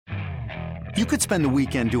You could spend the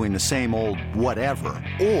weekend doing the same old whatever,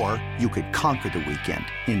 or you could conquer the weekend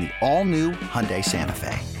in the all-new Hyundai Santa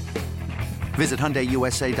Fe. Visit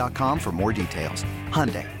HyundaiUSA.com for more details.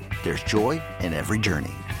 Hyundai, there's joy in every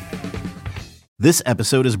journey. This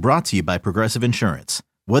episode is brought to you by Progressive Insurance.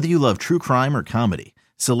 Whether you love true crime or comedy,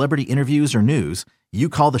 celebrity interviews or news, you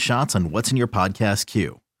call the shots on what's in your podcast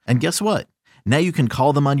queue. And guess what? Now you can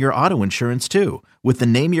call them on your auto insurance too with the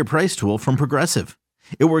Name Your Price tool from Progressive.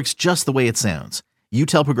 It works just the way it sounds. You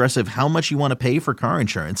tell Progressive how much you want to pay for car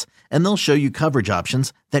insurance, and they'll show you coverage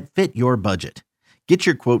options that fit your budget. Get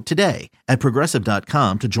your quote today at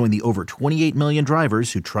Progressive.com to join the over 28 million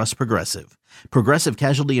drivers who trust Progressive. Progressive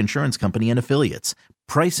Casualty Insurance Company and Affiliates.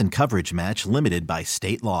 Price and coverage match limited by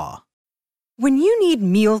state law. When you need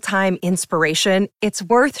mealtime inspiration, it's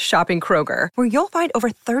worth shopping Kroger, where you'll find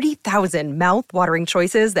over 30,000 mouth-watering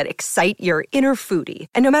choices that excite your inner foodie.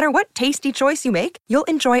 And no matter what tasty choice you make, you'll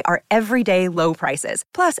enjoy our everyday low prices,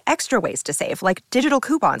 plus extra ways to save, like digital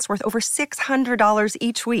coupons worth over $600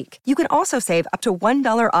 each week. You can also save up to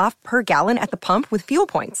 $1 off per gallon at the pump with fuel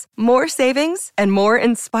points. More savings and more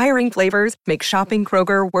inspiring flavors make shopping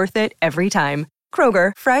Kroger worth it every time.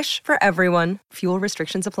 Kroger, fresh for everyone. Fuel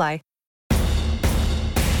restrictions apply.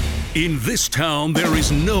 In this town, there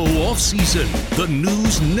is no off-season. The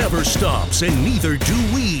news never stops, and neither do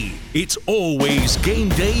we. It's always game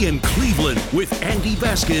day in Cleveland with Andy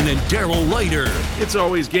Baskin and Daryl Ryder. It's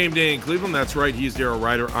always game day in Cleveland. That's right. He's Daryl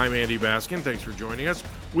Ryder. I'm Andy Baskin. Thanks for joining us.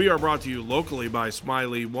 We are brought to you locally by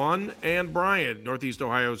Smiley One and Bryant, Northeast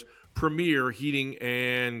Ohio's premier heating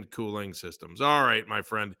and cooling systems. All right, my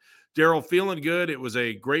friend. Daryl, feeling good. It was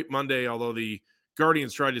a great Monday, although the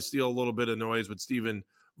Guardians tried to steal a little bit of noise with Stephen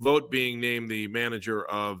Vogt being named the manager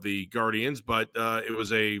of the Guardians, but it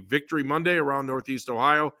was a victory Monday around Northeast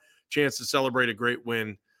Ohio, chance to celebrate a great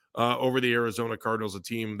win over the Arizona Cardinals, a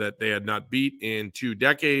team that they had not beat in 2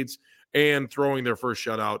 decades, and throwing their first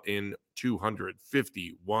shutout in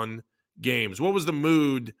 251 games. What was the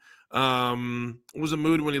mood? What was the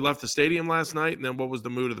mood when he left the stadium last night, and then what was the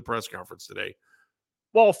mood of the press conference today?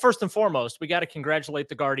 Well, first and foremost, we got to congratulate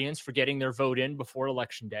the Guardians for getting their vote in before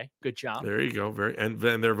Election Day. Good job. There you go. And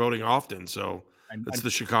then they're voting often, so that's the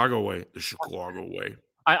Chicago way. The Chicago way.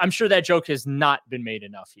 I'm sure that joke has not been made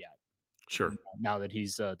enough yet. Sure. Now that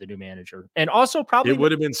he's the new manager. And also probably... It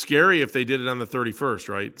would have been scary if they did it on the 31st,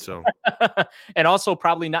 right? So. And also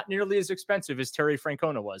probably not nearly as expensive as Terry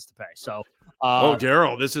Francona was to pay. So.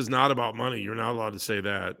 Daryl, this is not about money. You're not allowed to say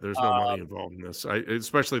that. There's no money involved in this.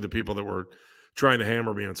 Especially the people that were trying to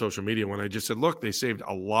hammer me on social media when I just said, look, they saved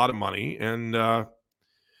a lot of money and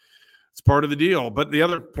it's part of the deal. But the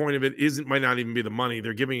other point of it might not even be the money.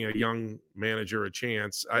 They're giving a young manager a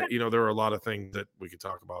chance. There are a lot of things that we could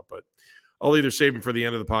talk about, but I'll either save them for the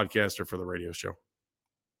end of the podcast or for the radio show.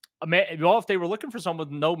 Well, if they were looking for someone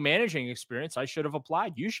with no managing experience, I should have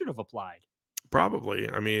applied. You should have applied. Probably.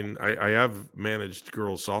 I mean, I have managed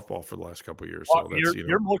girls softball for the last couple of years. Well, so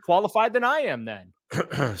you're more qualified than I am then.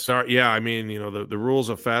 Sorry. Yeah. I mean, the rules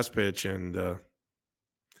of fast pitch and I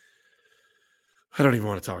don't even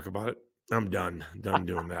want to talk about it. I'm done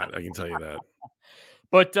doing that. I can tell you that.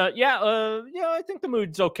 But I think the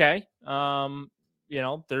mood's okay.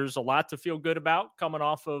 There's a lot to feel good about coming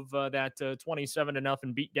off of that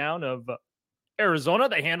 27-0 beatdown of Arizona.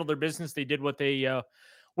 They handled their business. They did what they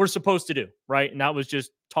were supposed to do, right? And that was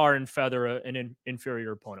just tar and feather an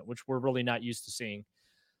inferior opponent, which we're really not used to seeing.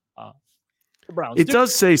 The Browns. It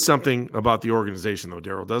does say something about the organization, though,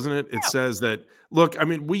 Daryl, doesn't it? It says that, look, I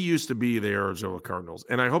mean, we used to be the Arizona Cardinals,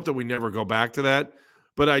 and I hope that we never go back to that.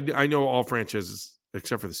 But I know all franchises,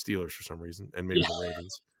 except for the Steelers for some reason, and maybe the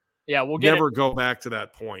Ravens. Yeah, we'll never go back to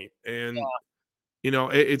that point. And,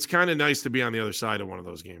 it's kind of nice to be on the other side of one of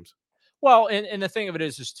those games. Well, and the thing of it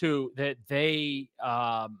is too, that they,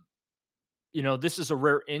 this is a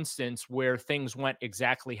rare instance where things went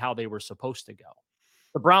exactly how they were supposed to go.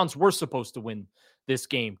 The Browns were supposed to win this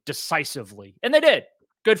game decisively, and they did.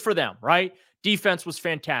 Good for them, right? Defense was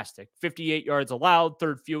fantastic. 58 yards allowed,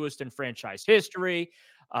 third fewest in franchise history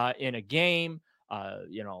in a game.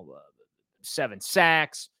 7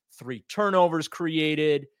 sacks, 3 turnovers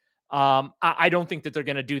created. I don't think that they're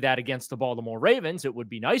going to do that against the Baltimore Ravens. It would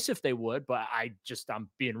be nice if they would, but I'm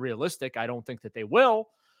being realistic. I don't think that they will.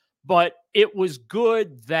 But it was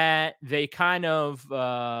good that they kind of,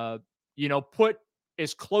 put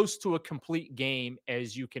as close to a complete game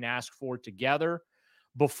as you can ask for together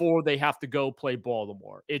before they have to go play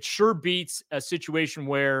Baltimore. It sure beats a situation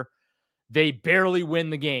where they barely win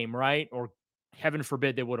the game, right? Or heaven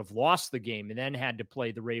forbid they would have lost the game and then had to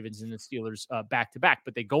play the Ravens and the Steelers back to back.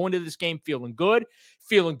 But they go into this game feeling good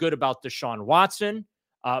about Deshaun Watson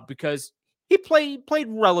because he played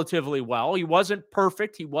relatively well. He wasn't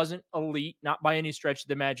perfect. He wasn't elite, not by any stretch of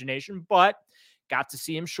the imagination, but got to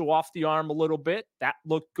see him show off the arm a little bit. That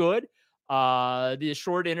looked good. The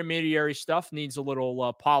short intermediary stuff needs a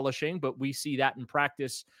little polishing, but we see that in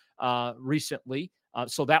practice recently.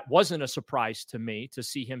 So that wasn't a surprise to me to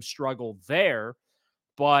see him struggle there.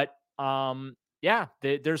 But yeah,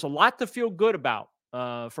 there's a lot to feel good about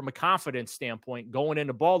from a confidence standpoint going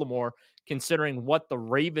into Baltimore, considering what the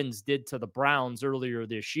Ravens did to the Browns earlier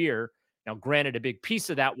this year. Now, granted, a big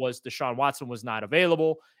piece of that was Deshaun Watson was not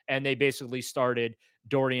available, and they basically started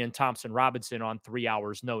Dorian Thompson-Robinson on 3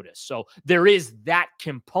 hours' notice. So there is that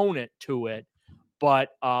component to it. But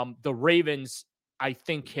the Ravens, I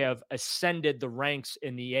think, have ascended the ranks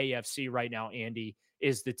in the AFC right now. Andy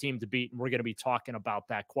is the team to beat, and we're going to be talking about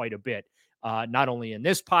that quite a bit, not only in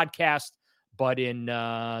this podcast, but in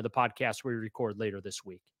the podcast we record later this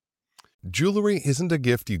week. Jewelry isn't a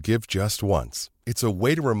gift you give just once. It's a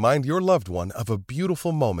way to remind your loved one of a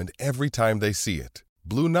beautiful moment every time they see it.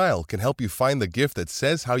 Blue Nile can help you find the gift that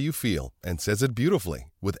says how you feel and says it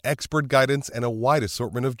beautifully, with expert guidance and a wide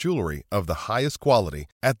assortment of jewelry of the highest quality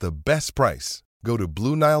at the best price. Go to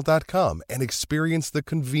BlueNile.com and experience the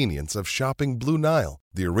convenience of shopping Blue Nile,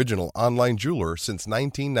 the original online jeweler since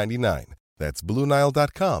 1999. That's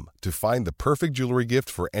BlueNile.com to find the perfect jewelry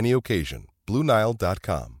gift for any occasion.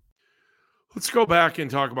 BlueNile.com. Let's go back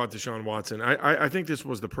and talk about Deshaun Watson. I think this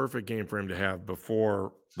was the perfect game for him to have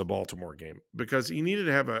before the Baltimore game, because he needed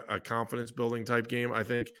to have a confidence-building type game, I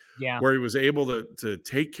think, where he was able to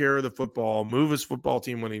take care of the football, move his football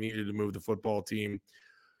team when he needed to move the football team,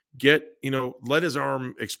 let his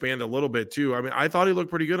arm expand a little bit too. I mean, I thought he looked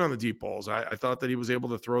pretty good on the deep balls. I thought that he was able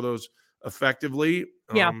to throw those effectively.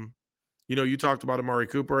 Yeah. You talked about Amari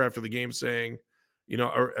Cooper after the game saying,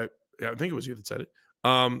 I think it was you that said it,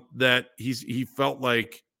 that he felt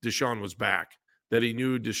like Deshaun was back, that he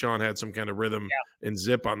knew Deshaun had some kind of rhythm and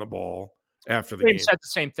zip on the ball after the game. Said the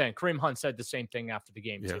same thing. Kareem Hunt said the same thing after the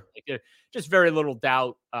game. Too. Like, just very little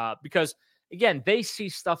doubt because, again, they see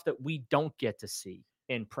stuff that we don't get to see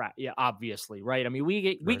in practice. Yeah, obviously, right? I mean, we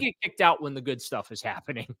get kicked out when the good stuff is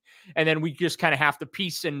happening, and then we just kind of have to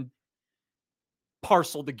piece and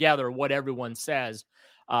parcel together what everyone says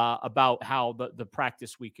about how the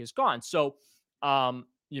practice week has gone. So,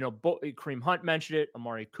 Kareem Hunt mentioned it.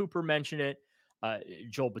 Amari Cooper mentioned it.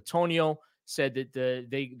 Joe Bitonio said that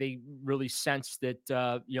they really sensed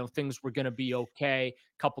that, things were going to be okay.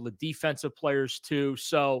 A couple of defensive players too.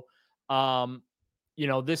 So,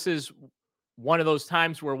 this is one of those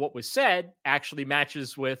times where what was said actually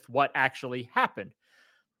matches with what actually happened.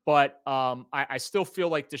 But I still feel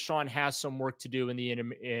like Deshaun has some work to do in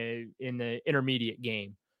the intermediate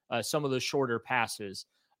game. Some of the shorter passes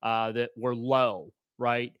that were low,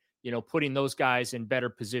 right? Putting those guys in better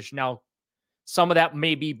position. Now, some of that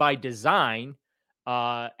may be by design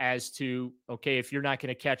as to, okay, if you're not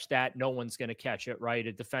going to catch that, no one's going to catch it, right?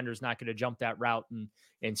 A defender's not going to jump that route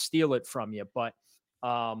and steal it from you. But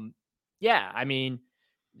I mean,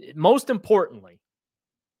 most importantly,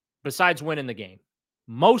 besides winning the game,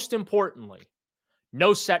 most importantly,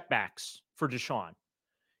 no setbacks for Deshaun.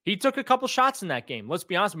 He took a couple shots in that game. Let's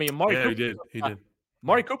be honest with me. He did.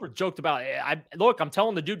 Amari Cooper joked about it. I'm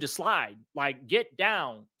telling the dude to slide. Like, get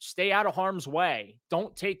down. Stay out of harm's way.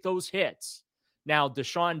 Don't take those hits. Now,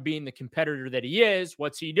 Deshaun, being the competitor that he is,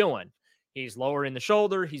 what's he doing? He's lowering the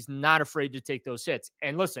shoulder. He's not afraid to take those hits.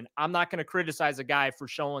 And listen, I'm not going to criticize a guy for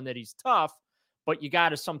showing that he's tough, but you got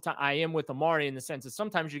to sometimes, I am with Amari in the sense that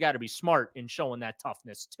sometimes you got to be smart in showing that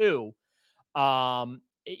toughness too. I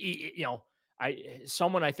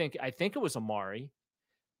think it was Amari.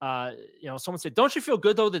 Someone said, don't you feel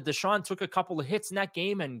good though that Deshaun took a couple of hits in that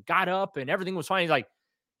game and got up and everything was fine? He's like,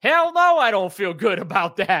 hell no, I don't feel good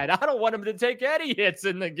about that. I don't want him to take any hits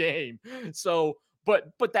in the game. So,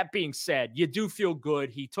 but that being said, you do feel good.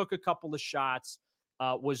 He took a couple of shots,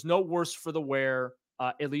 was no worse for the wear.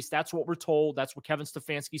 At least that's what we're told. That's what Kevin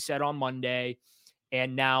Stefanski said on Monday.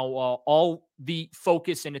 And now all the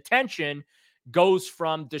focus and attention goes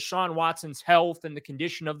from Deshaun Watson's health and the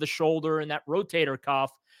condition of the shoulder and that rotator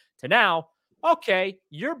cuff to now, okay,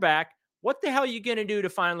 you're back. What the hell are you going to do to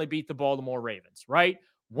finally beat the Baltimore Ravens, right?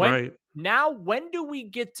 Now, when do we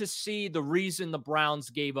get to see the reason the Browns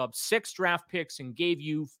gave up 6 draft picks and gave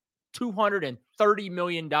you $230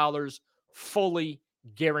 million fully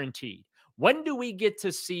guaranteed? When do we get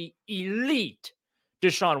to see elite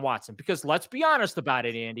Deshaun Watson? Because let's be honest about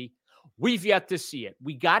it, Andy. We've yet to see it.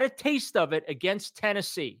 We got a taste of it against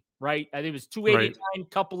Tennessee, right? I think it was 289,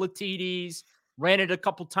 couple of TDs, ran it a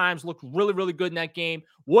couple times, looked really, really good in that game.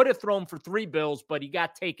 Would have thrown for 3 bills, but he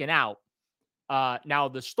got taken out. Now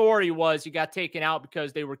the story was he got taken out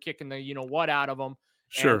because they were kicking the what out of him.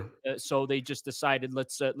 Sure. And so they just decided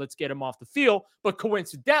let's get him off the field. But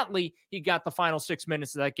coincidentally, he got the final 6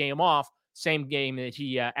 minutes of that game off. Same game that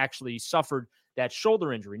he actually suffered that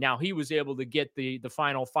shoulder injury. Now he was able to get the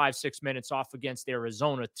final 5-6 minutes off against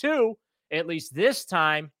Arizona too. At least this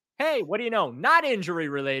time. Hey, what do you know? Not injury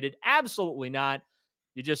related. Absolutely not.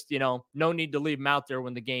 You just no need to leave him out there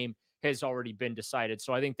when the game has already been decided.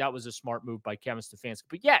 So I think that was a smart move by Kevin Stefanski.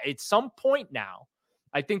 But yeah, at some point now,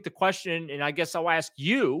 I think the question, and I guess I'll ask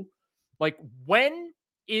you, like, when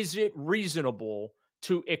is it reasonable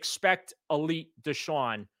to expect elite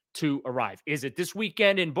Deshaun to arrive? Is it this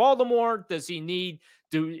weekend in Baltimore? Does he need,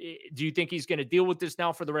 do you think he's going to deal with this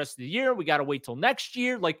now for the rest of the year? We got to wait till next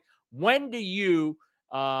year. Like, when do you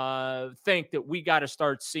think that we got to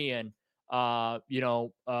start seeing, a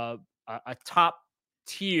top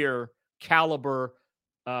tier caliber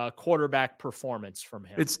quarterback performance from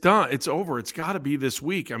him? It's done. It's over. It's got to be this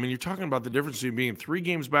week. I mean, you're talking about the difference between being 3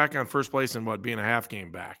 games back on first place and being a half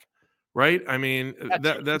game back, right? I mean,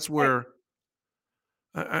 that's where.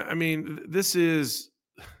 I mean, this is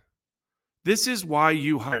why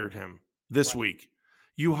you hired him this week.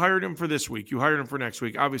 You hired him for this week. You hired him for next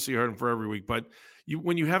week. Obviously, you hired him for every week. But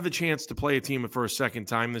when you have the chance to play a team for a second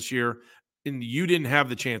time this year, and you didn't have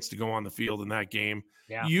the chance to go on the field in that game,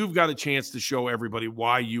 you've got a chance to show everybody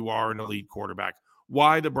why you are an elite quarterback,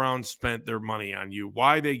 why the Browns spent their money on you,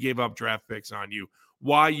 why they gave up draft picks on you,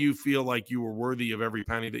 why you feel like you were worthy of every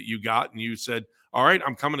penny that you got. And you said, all right,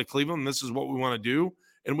 I'm coming to Cleveland. This is what we want to do,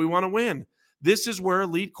 and we want to win. This is where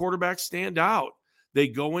elite quarterbacks stand out. They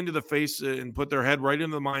go into the face and put their head right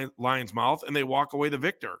into the lion's mouth, and they walk away the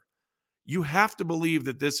victor. You have to believe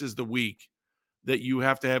that this is the week that you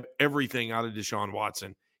have to have everything out of Deshaun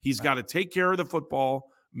Watson. He's got to take care of the football,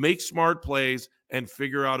 make smart plays, and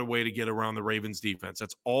figure out a way to get around the Ravens defense.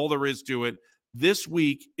 That's all there is to it. This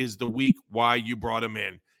week is the week why you brought him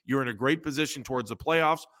in. You're in a great position towards the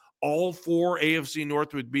playoffs. All 4 AFC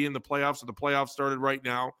North would be in the playoffs if the playoffs started right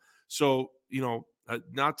now. So,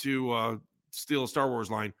 not to steal a Star Wars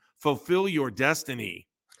line, fulfill your destiny.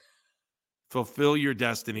 Fulfill your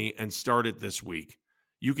destiny and start it this week.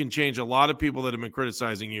 You can change a lot of people that have been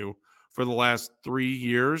criticizing you for the last 3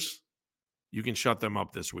 years. You can shut them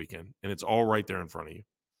up this weekend, and it's all right there in front of you.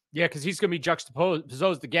 Yeah, because he's going to be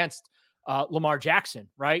juxtaposed against Lamar Jackson,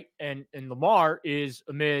 right? And Lamar is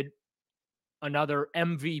amid another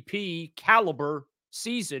MVP caliber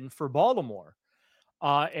season for Baltimore.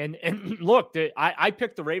 And look, I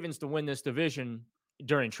picked the Ravens to win this division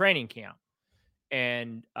during training camp.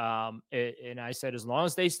 And I said, as long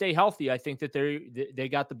as they stay healthy, I think that they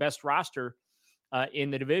got the best roster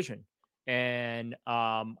in the division. And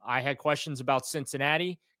I had questions about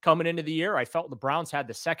Cincinnati coming into the year. I felt the Browns had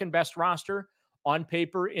the second best roster on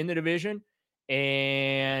paper in the division.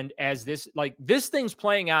 And as this thing's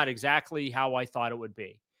playing out exactly how I thought it would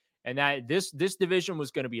be. And that this division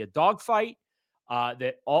was going to be a dogfight,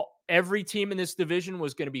 that every team in this division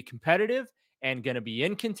was going to be competitive and going to be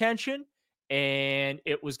in contention. And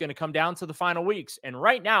it was going to come down to the final weeks. And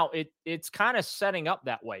right now it's kind of setting up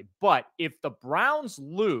that way. But if the Browns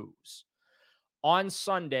lose on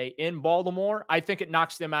Sunday in Baltimore, I think it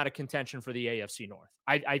knocks them out of contention for the AFC North.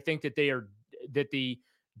 I think that that the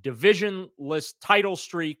divisionless title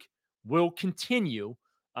streak will continue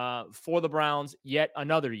for the Browns yet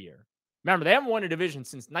another year. Remember, they haven't won a division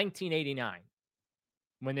since 1989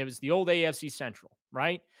 when there was the old AFC Central,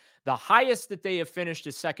 right? The highest that they have finished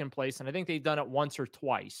is second place, and I think they've done it once or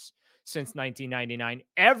twice since 1999.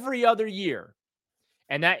 Every other year,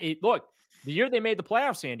 and look, the year they made the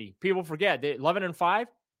playoffs, Andy, people forget, 11-5,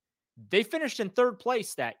 they finished in third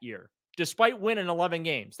place that year, despite winning 11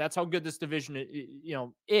 games. That's how good this division,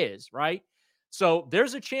 is, right? So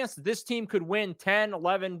there's a chance that this team could win 10,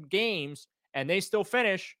 11 games, and they still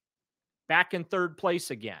finish back in third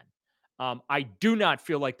place again. I do not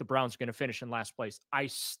feel like the Browns are going to finish in last place. I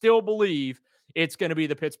still believe it's going to be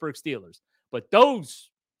the Pittsburgh Steelers. But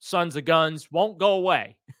those sons of guns won't go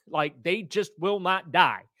away. Like, they just will not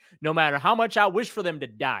die. No matter how much I wish for them to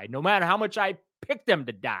die, no matter how much I pick them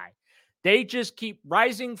to die, they just keep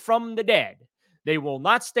rising from the dead. They will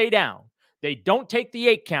not stay down. They don't take the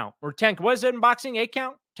 8 count or 10. What is it in boxing? 8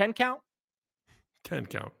 count? 10 count? 10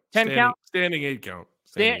 count. 10 count? Standing 8 count.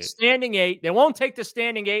 Standing 8. They won't take the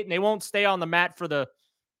standing 8, and they won't stay on the mat for the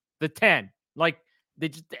 10. Like,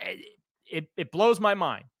 it blows my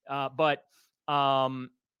mind. But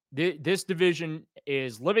this division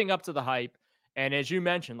is living up to the hype. And as you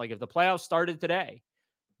mentioned, like, if the playoffs started today,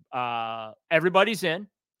 everybody's in.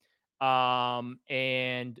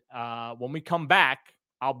 And when we come back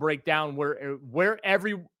I'll break down where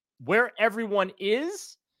everyone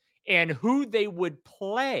is and who they would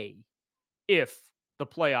play if the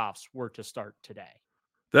playoffs were to start today.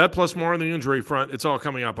 That plus more on the injury front. It's all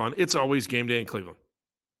coming up on It's Always Game Day in Cleveland.